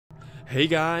Hey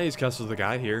guys, Kessler the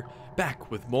Guy here, back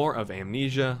with more of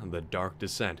Amnesia, The Dark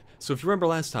Descent. So if you remember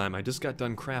last time, I just got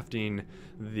done crafting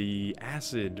the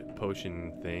acid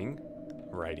potion thing,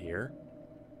 right here.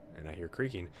 And I hear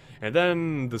creaking. And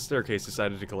then the staircase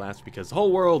decided to collapse because the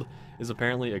whole world is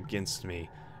apparently against me.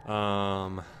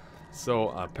 So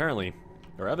apparently,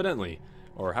 or evidently,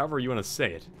 or however you want to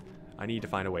say it, I need to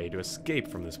find a way to escape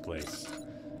from this place.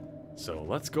 So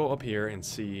let's go up here and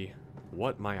see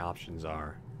what my options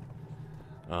are.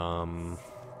 I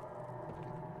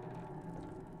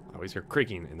always hear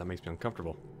creaking, and that makes me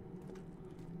uncomfortable.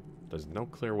 There's no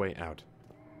clear way out.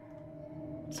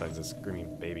 Besides the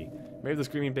screaming baby. Maybe the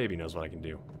screaming baby knows what I can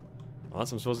do.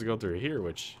 Unless I'm supposed to go through here,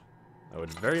 which I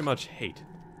would very much hate.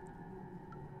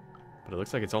 But it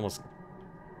looks like it's almost...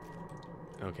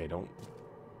 Okay, don't...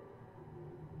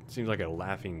 Seems like a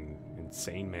laughing,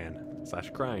 insane man.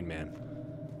 / crying man.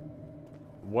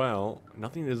 Well,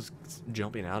 nothing is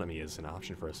jumping out at me as an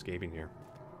option for escaping here.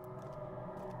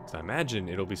 So I imagine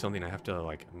it'll be something I have to,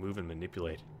 like, move and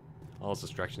manipulate. All those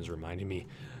distractions reminding me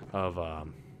of,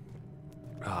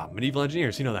 Medieval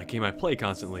Engineers. You know, that game I play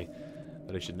constantly.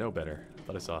 That I should know better.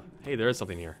 But I saw, hey, there is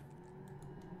something here.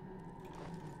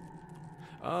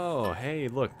 Oh, hey,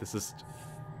 look, this is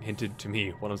hinted to me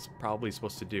what I'm probably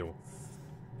supposed to do.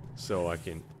 So I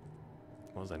can...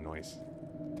 What was that noise?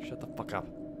 Shut the fuck up.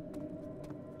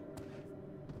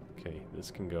 Okay, this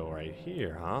can go right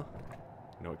here, huh?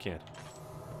 No, it can't.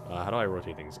 How do I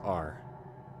rotate things? R.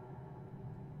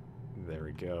 There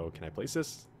we go. Can I place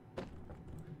this?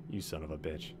 You son of a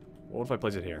bitch. What if I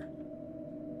place it here?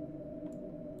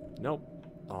 Nope.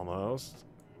 Almost.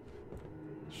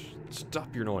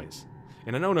 Stop your noise.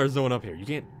 And I know there's no one up here. You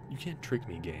can't trick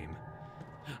me, game.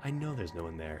 I know there's no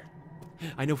one there.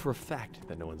 I know for a fact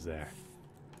that no one's there.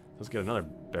 Let's get another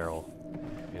barrel.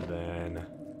 And then...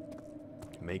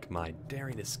 make my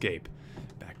daring escape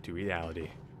back to reality.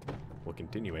 We'll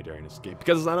continue my daring escape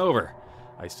because it's not over.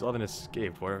 I still haven't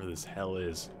escaped whatever this hell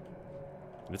is.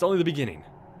 And it's only the beginning.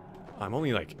 I'm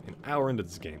only like an hour into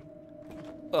this game.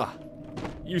 Ugh.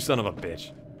 You son of a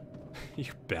bitch.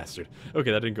 You bastard. Okay,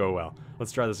 that didn't go well.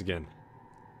 Let's try this again.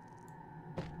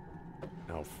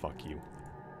 Oh, fuck you.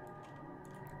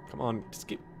 Come on, just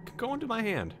go into my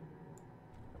hand.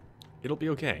 It'll be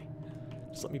okay.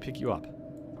 Just let me pick you up.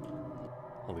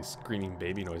 All these screaming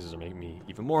baby noises are making me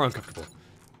even more uncomfortable.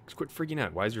 Just quit freaking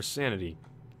out. Why is your sanity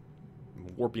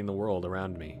warping the world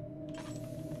around me?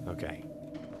 Okay.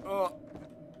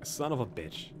 Son of a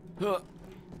bitch.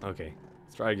 Okay,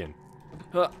 let's try again.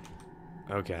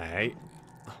 Okay.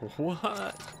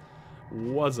 What?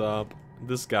 What's up?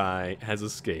 This guy has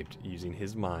escaped using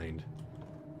his mind.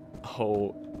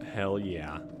 Oh, hell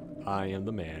yeah. I am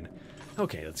the man.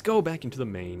 Okay, let's go back into the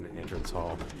main entrance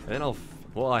hall. And then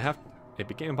It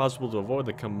became impossible to avoid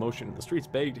the commotion. The streets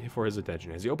begged for his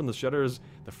attention. As he opened the shutters,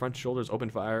 the front shoulders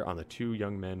opened fire on the two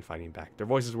young men fighting back. Their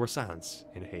voices were silenced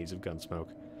in a haze of gun smoke.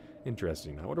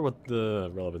 Interesting. I wonder what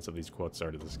the relevance of these quotes are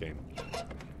to this game.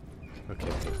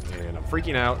 Okay, and I'm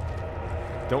freaking out.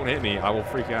 Don't hit me. I will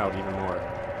freak out even more.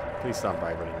 Please stop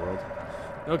vibrating, world.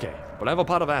 Okay, but I have a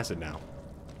pot of acid now.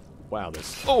 Wow,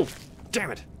 this... Oh, damn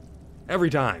it! Every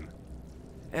time.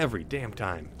 Every damn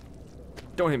time.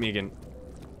 Don't hit me again.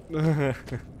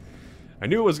 I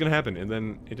knew it was gonna happen, and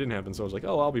then it didn't happen, so I was like,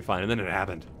 oh, I'll be fine, and then it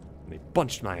happened. And they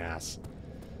punched my ass.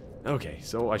 Okay,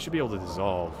 so I should be able to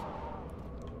dissolve.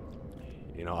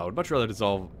 You know, I would much rather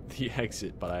dissolve the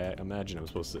exit, but I imagine I'm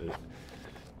supposed to...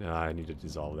 I need to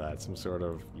dissolve that. Some sort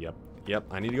of... Yep,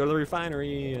 I need to go to the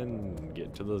refinery and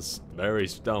get to this very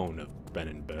stone of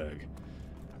Brennenberg.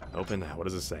 Open that. What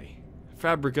does it say?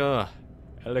 Fabrica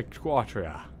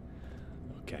Elecquatria.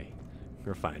 Okay.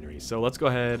 Refinery. So let's go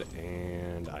ahead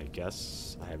and I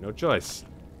guess I have no choice.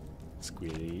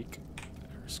 Squeak.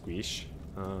 Or squish.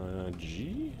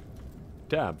 G?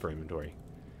 Tab for inventory.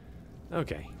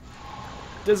 Okay.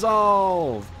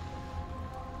 Dissolve!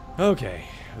 Okay.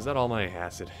 Was that all my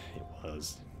acid? It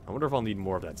was. I wonder if I'll need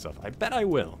more of that stuff. I bet I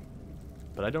will.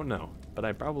 But I don't know. But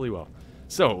I probably will.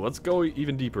 So, let's go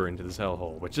even deeper into this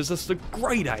hellhole, which is just a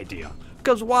great idea.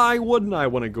 Because why wouldn't I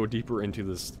want to go deeper into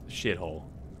this shithole?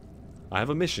 I have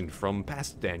a mission from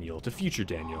past Daniel to future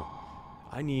Daniel.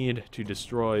 I need to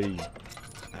destroy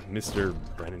Mr.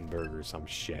 Brennenberg or some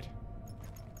shit.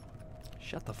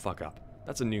 Shut the fuck up.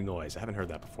 That's a new noise. I haven't heard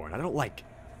that before, and I don't like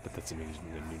that that's a new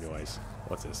noise.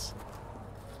 What's this?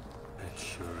 It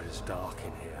sure is dark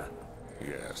in here.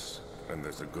 Yes, and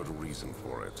there's a good reason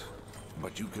for it.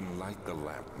 But you can light the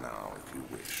lamp now if you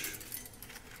wish.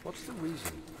 What's the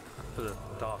reason? For the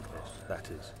darkness, that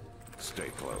is. Stay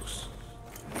close.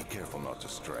 Be careful not to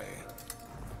stray.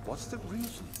 What's the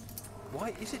reason?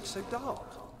 Why is it so dark?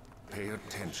 Pay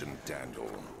attention, Daniel.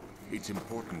 It's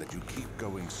important that you keep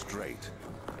going straight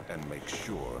and make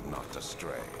sure not to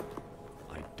stray.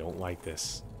 I don't like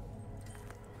this.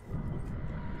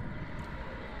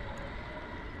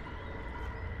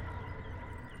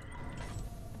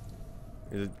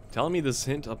 Is it telling me this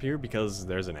hint up here because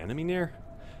there's an enemy near?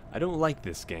 I don't like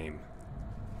this game.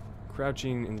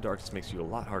 Crouching in the darkness makes you a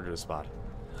lot harder to spot.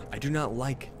 I do not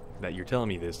like that you're telling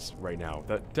me this right now.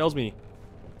 That tells me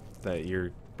that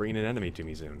you're bringing an enemy to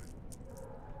me soon.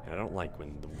 And I don't like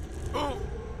when the... Oh!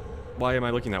 Why am I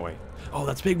looking that way? Oh,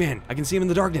 that's Pigman! I can see him in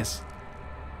the darkness!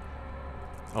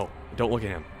 Oh, don't look at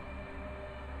him.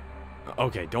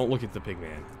 Okay, don't look at the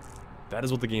Pigman. That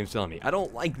is what the game's telling me. I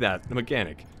don't like that, the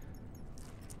mechanic.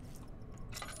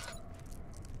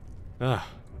 Ah.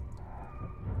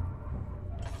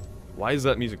 Why is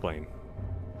that music playing?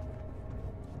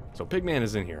 So Pigman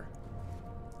is in here.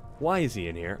 Why is he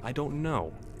in here? I don't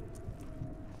know.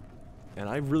 And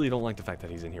I really don't like the fact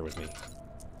that he's in here with me.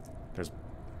 There's...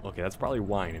 Okay, that's probably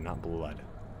wine and not blood.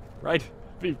 Right?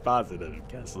 Be positive,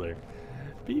 Kessler.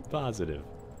 Be positive.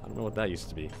 I don't know what that used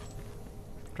to be.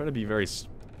 I'm trying to be very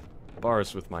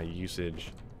sparse with my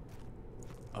usage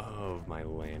of my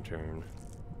lantern.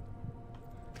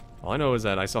 All I know is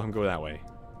that I saw him go that way.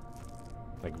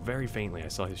 Like, very faintly, I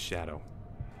saw his shadow.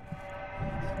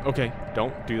 Okay,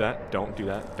 don't do that. Don't do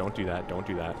that. Don't do that. Don't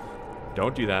do that.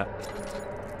 Don't do that.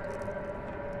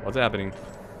 What's happening?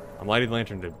 I'm lighting the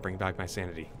lantern to bring back my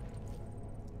sanity.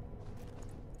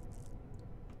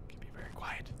 Can be very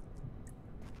quiet.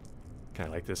 Can I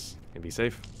like this and be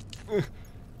safe?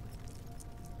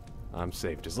 I'm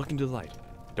safe. Just look into the light.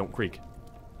 Don't creak.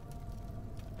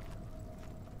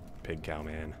 Pig cow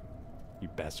man. You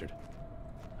bastard.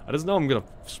 I just know I'm gonna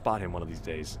spot him one of these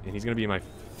days, and he's gonna be in my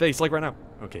face like right now.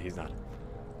 Okay, he's not.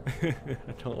 I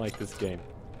don't like this game.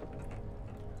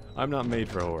 I'm not made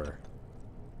for horror.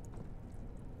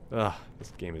 Ugh,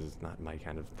 this game is not my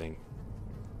kind of thing.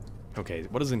 Okay,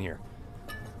 what is in here?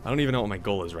 I don't even know what my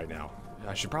goal is right now.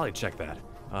 I should probably check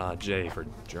that. J for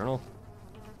journal.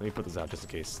 Let me put this out just in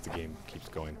case the game keeps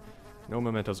going. No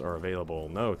mementos are available.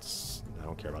 Notes. I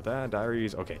don't care about that.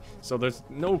 Diaries. Okay, so there's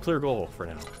no clear goal for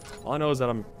now. All I know is that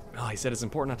I'm... Oh, he said it's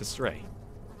important not to stray.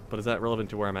 But is that relevant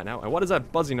to where I'm at now? And what is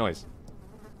that buzzy noise?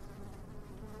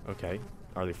 Okay.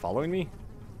 Are they following me?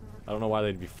 I don't know why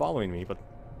they'd be following me, but...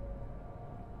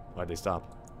 Why'd they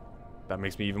stop? That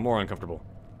makes me even more uncomfortable.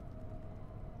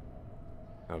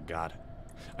 Oh, God.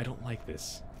 I don't like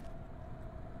this.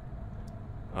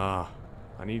 I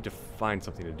need to find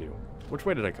something to do. Which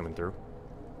way did I come in through?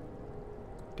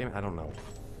 Damn it, I don't know.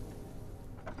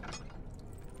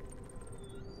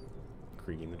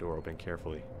 Creaking the door open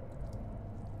carefully.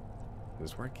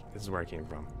 This is where I came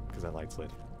from, because that light's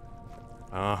lit.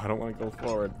 I don't want to go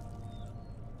forward.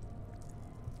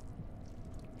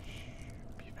 Shh,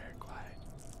 be very quiet.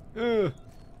 Ugh.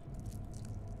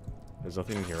 There's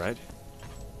nothing in here, right?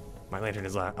 My lantern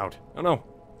is out. Oh no!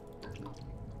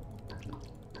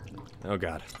 Oh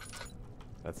god.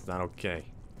 That's not okay.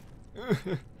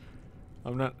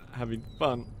 I'm not having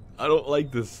fun. I don't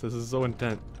like this. This is so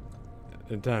intense.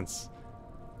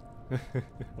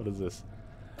 What is this?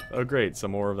 Oh great,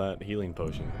 some more of that healing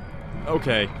potion.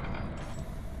 Okay.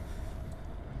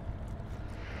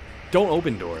 Don't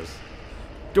open doors.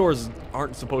 Doors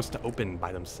aren't supposed to open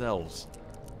by themselves.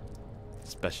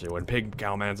 Especially when Pig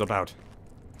Cowman's about.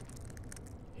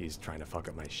 He's trying to fuck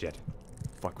up my shit.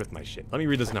 Fuck with my shit. Let me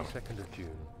read this note. 2nd of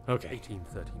June, Okay.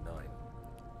 1839.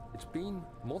 It's been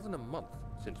more than a month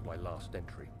since my last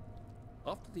entry.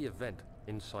 After the event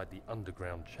inside the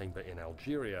underground chamber in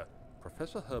Algeria,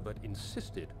 Professor Herbert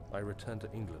insisted I return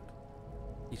to England.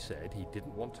 He said he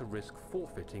didn't want to risk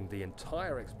forfeiting the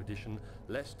entire expedition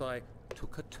lest I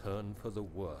took a turn for the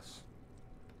worse.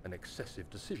 An excessive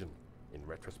decision, in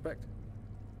retrospect.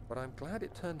 But I'm glad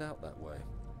it turned out that way.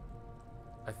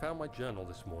 I found my journal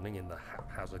this morning in the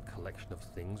haphazard collection of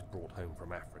things brought home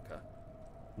from Africa.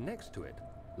 Next to it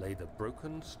lay the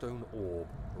broken stone orb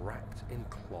wrapped in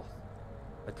cloth.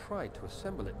 I tried to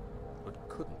assemble it, but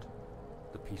couldn't.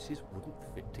 The pieces wouldn't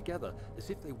fit together, as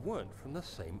if they weren't from the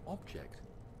same object.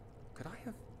 Could I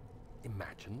have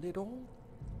imagined it all?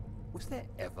 Was there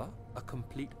ever a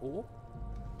complete orb?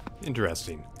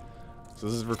 Interesting. So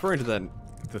this is referring to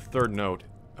the third note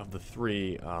of the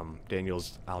three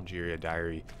Daniel's Algeria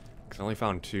diary, because I only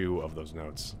found 2 of those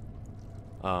notes.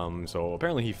 So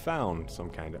apparently he found some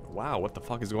kind of... Wow, what the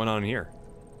fuck is going on here?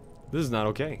 This is not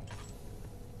okay.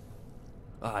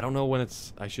 I don't know when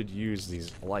I should use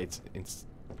these lights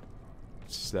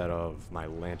instead of my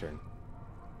lantern.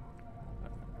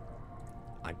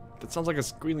 That sounds like a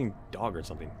squealing dog or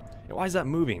something. Yeah, why is that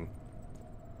moving?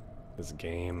 This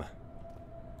game.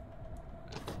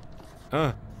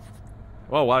 Well,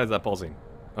 why is that pulsing?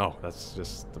 Oh, that's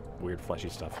just the weird fleshy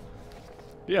stuff.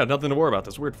 Yeah, nothing to worry about.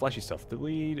 This weird fleshy stuff.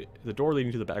 The door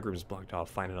leading to the back room is blocked off.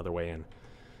 Find another way in.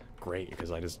 Great,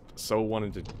 because I just so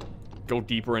wanted to go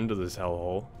deeper into this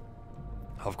hellhole.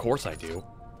 Of course I do.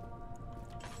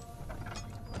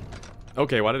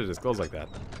 Okay, why did it just close like that?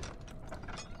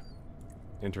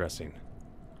 Interesting.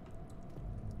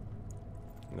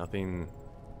 Nothing.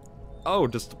 Oh,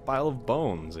 just a pile of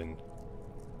bones. And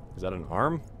is that an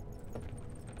arm?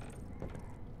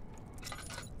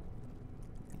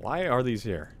 Why are these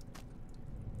here?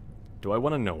 Do I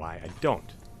want to know why? I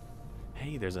don't.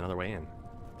 Hey, there's another way in.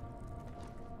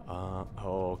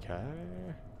 Okay.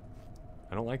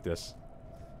 I don't like this.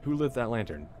 Who lit that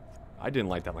lantern? I didn't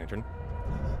light that lantern.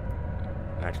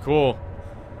 Act cool.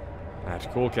 Act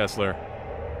cool, Kessler.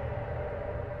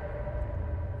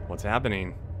 What's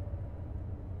happening?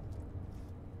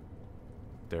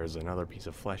 There's another piece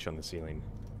of flesh on the ceiling.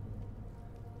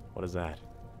 What is that?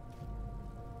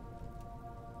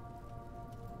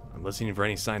 I'm listening for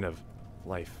any sign of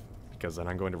life, because then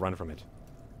I'm going to run from it.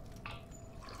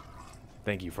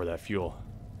 Thank you for that fuel.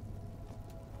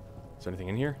 Is there anything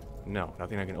in here? No,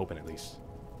 nothing I can open at least.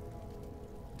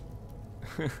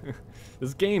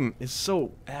 This game is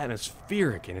so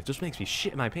atmospheric and it just makes me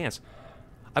shit in my pants.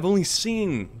 I've only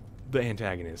seen the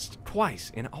antagonist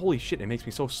twice and holy shit, it makes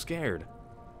me so scared.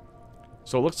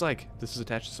 So it looks like this is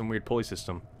attached to some weird pulley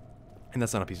system. And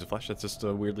that's not a piece of flesh, that's just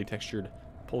a weirdly textured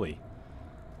pulley.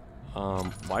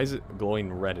 Why is it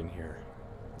glowing red in here?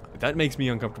 That makes me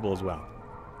uncomfortable as well.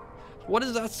 What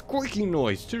is that squeaking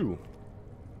noise too?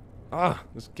 Ah,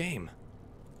 this game.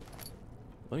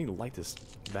 Let me light this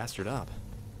bastard up.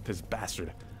 This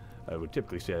bastard. I would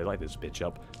typically say I light this bitch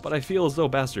up, but I feel as though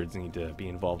bastards need to be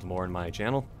involved more in my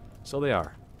channel, so they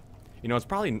are. You know, it's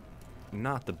probably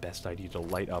not the best idea to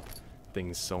light up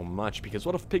things so much, because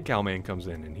what if Pig Cow Man comes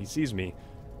in and he sees me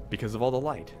because of all the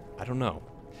light? I don't know.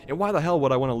 And why the hell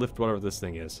would I want to lift whatever this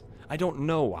thing is? I don't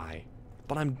know why,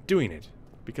 but I'm doing it,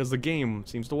 because the game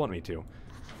seems to want me to.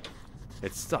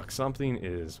 It's stuck. Something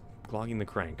is clogging the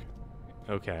crank.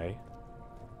 Okay.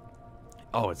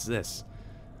 Oh, it's this.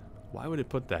 Why would it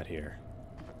put that here?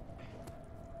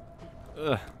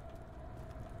 Ugh.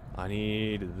 I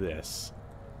need this.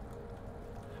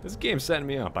 This game's setting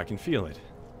me up. I can feel it.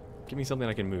 Give me something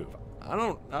I can move. I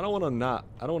don't want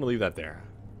to leave that there.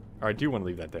 Or I do want to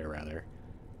leave that there, rather.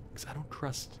 Because I don't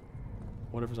trust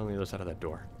whatever's on the other side of that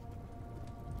door.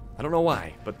 I don't know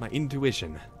why, but my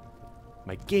intuition,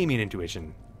 my gaming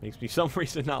intuition, makes me some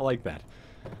reason not like that.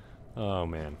 Oh,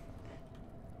 man.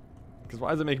 Because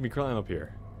why does it make me climb up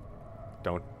here?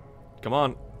 Don't. Come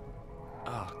on.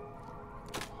 Ah.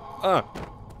 Ah.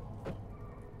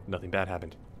 Nothing bad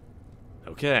happened.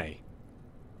 Okay.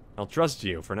 I'll trust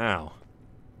you for now.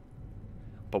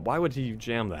 But why would he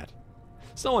jam that?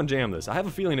 Someone jammed this. I have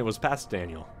a feeling it was past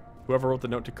Daniel. Whoever wrote the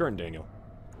note to current Daniel.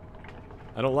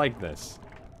 I don't like this.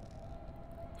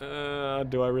 Do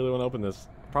I really want to open this?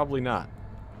 Probably not.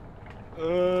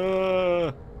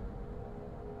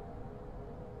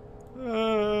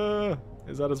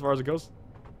 Is that as far as it goes?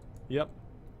 Yep.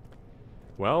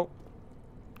 Well,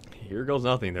 here goes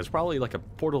nothing. There's probably like a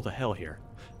portal to hell here.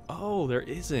 Oh, there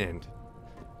isn't.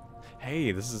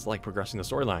 Hey, this is like progressing the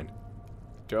storyline.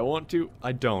 Do I want to?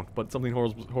 I don't, but something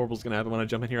horrible is going to happen when I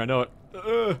jump in here. I know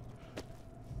it.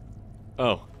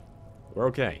 Oh, we're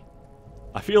okay.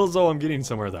 I feel as though I'm getting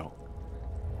somewhere, though.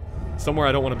 Somewhere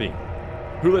I don't want to be.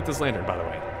 Who lit this lantern, by the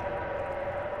way?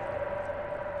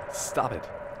 Stop it.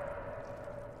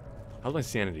 How's my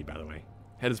sanity, by the way?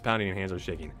 Head is pounding and hands are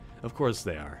shaking. Of course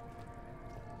they are.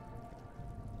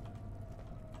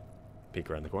 Peek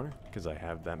around the corner, because I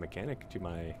have that mechanic to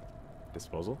my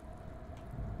disposal.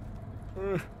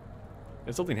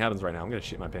 If something happens right now, I'm going to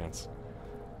shit my pants.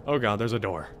 Oh god, there's a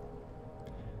door.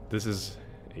 This is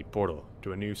a portal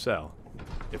to a new cell,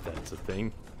 if that's a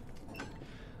thing.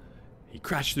 He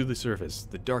crashed through the surface.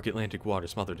 The dark Atlantic water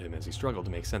smothered him as he struggled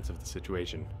to make sense of the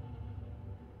situation.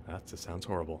 That sounds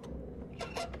horrible.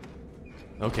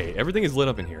 Okay, everything is lit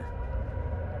up in here.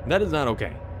 That is not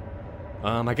okay.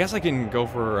 I guess I can go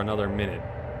for another minute.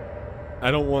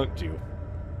 I don't want to.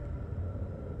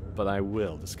 But I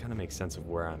will. This kind of makes sense of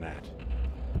where I'm at.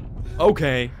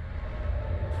 Okay.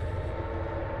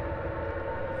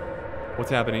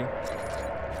 What's happening?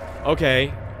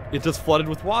 Okay. It just flooded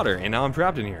with water, and now I'm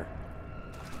trapped in here.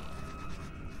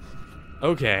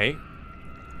 Okay.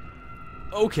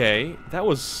 Okay. That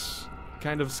was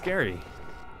kind of scary.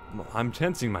 I'm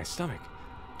tensing my stomach.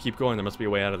 Keep going. There must be a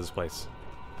way out of this place.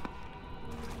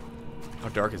 How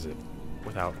dark is it?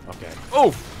 Without... Okay.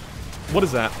 Oh! What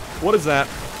is that? What is that?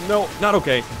 No, not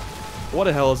okay. What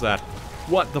the hell is that?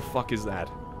 What the fuck is that?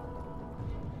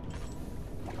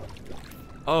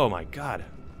 Oh my god.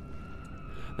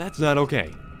 That's not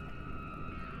okay.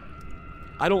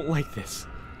 I don't like this.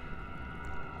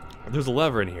 There's a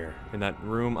lever in here, in that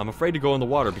room. I'm afraid to go in the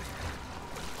water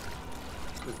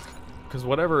because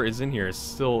whatever is in here is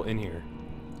still in here.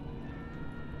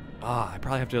 Ah, I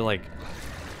probably have to, like...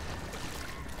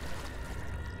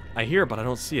 I hear it, but I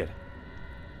don't see it.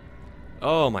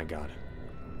 Oh my god.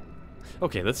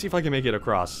 Okay, let's see if I can make it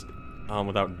across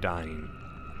without dying.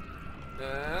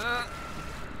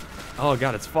 Oh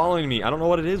god, it's following me. I don't know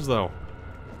what it is, though.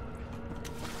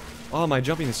 Oh, my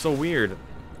jumping is so weird.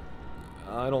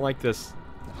 I don't like this.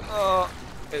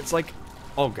 It's like...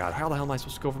 Oh god, how the hell am I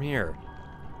supposed to go from here?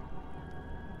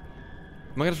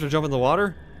 Am I gonna have to jump in the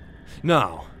water?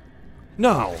 No.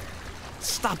 No!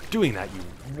 Stop doing that, you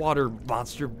water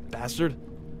monster bastard.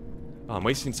 Oh, I'm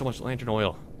wasting so much lantern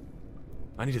oil.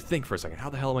 I need to think for a second. How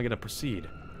the hell am I gonna proceed?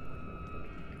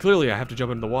 Clearly, I have to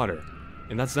jump into the water.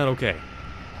 And that's not okay.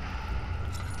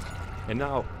 And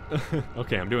now...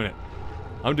 Okay, I'm doing it.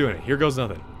 I'm doing it. Here goes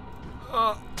nothing.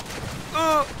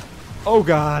 Oh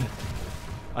god.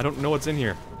 I don't know what's in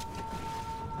here.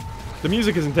 The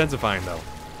music is intensifying though.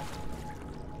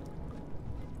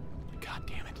 God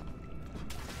damn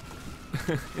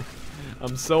it.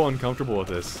 I'm so uncomfortable with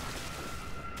this.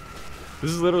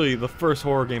 This is literally the first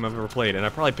horror game I've ever played, and I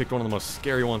probably picked one of the most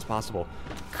scary ones possible.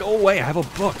 Go away, I have a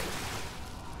book.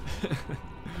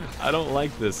 I don't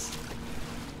like this.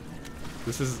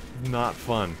 This is not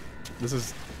fun. This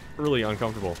is really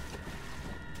uncomfortable.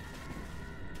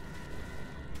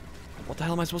 What the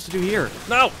hell am I supposed to do here?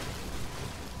 No!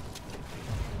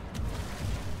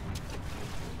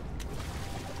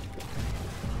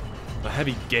 A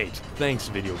heavy gate. Thanks,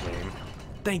 video game.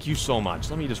 Thank you so much.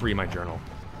 Let me just read my journal.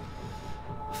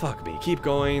 Fuck me. Keep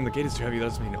going. The gate is too heavy. That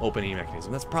doesn't mean an opening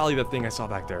mechanism. That's probably the thing I saw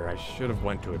back there. I should have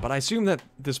went to it. But I assume that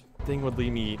this thing would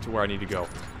lead me to where I need to go.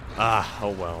 Ah,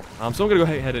 oh well. So I'm gonna go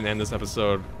ahead and end this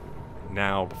episode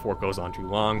now before it goes on too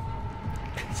long.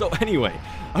 So anyway,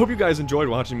 I hope you guys enjoyed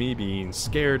watching me being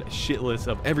scared shitless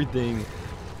of everything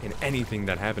and anything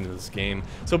that happened in this game.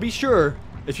 So be sure,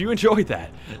 if you enjoyed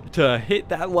that, to hit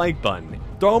that like button,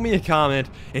 throw me a comment,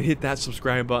 and hit that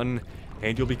subscribe button,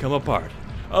 and you'll become a part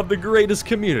of the greatest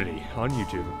community on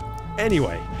YouTube.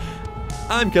 Anyway,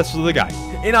 I'm Kessler the Guy,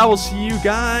 and I will see you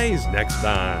guys next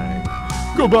time.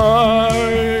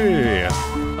 Goodbye!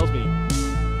 Tells me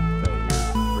that you're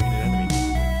bringing an enemy.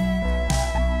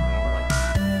 I don't like it.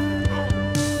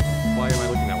 Why am I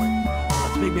looking that way?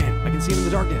 That's a big man. I can see him in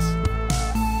the darkness.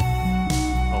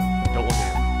 Oh, don't look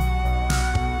at him.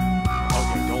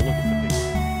 Okay, don't look at the big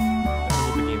man. That's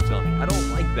what the game's telling me. I don't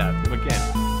like that. Again.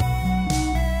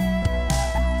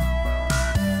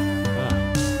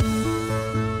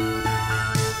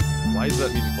 Why is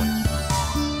that music playing?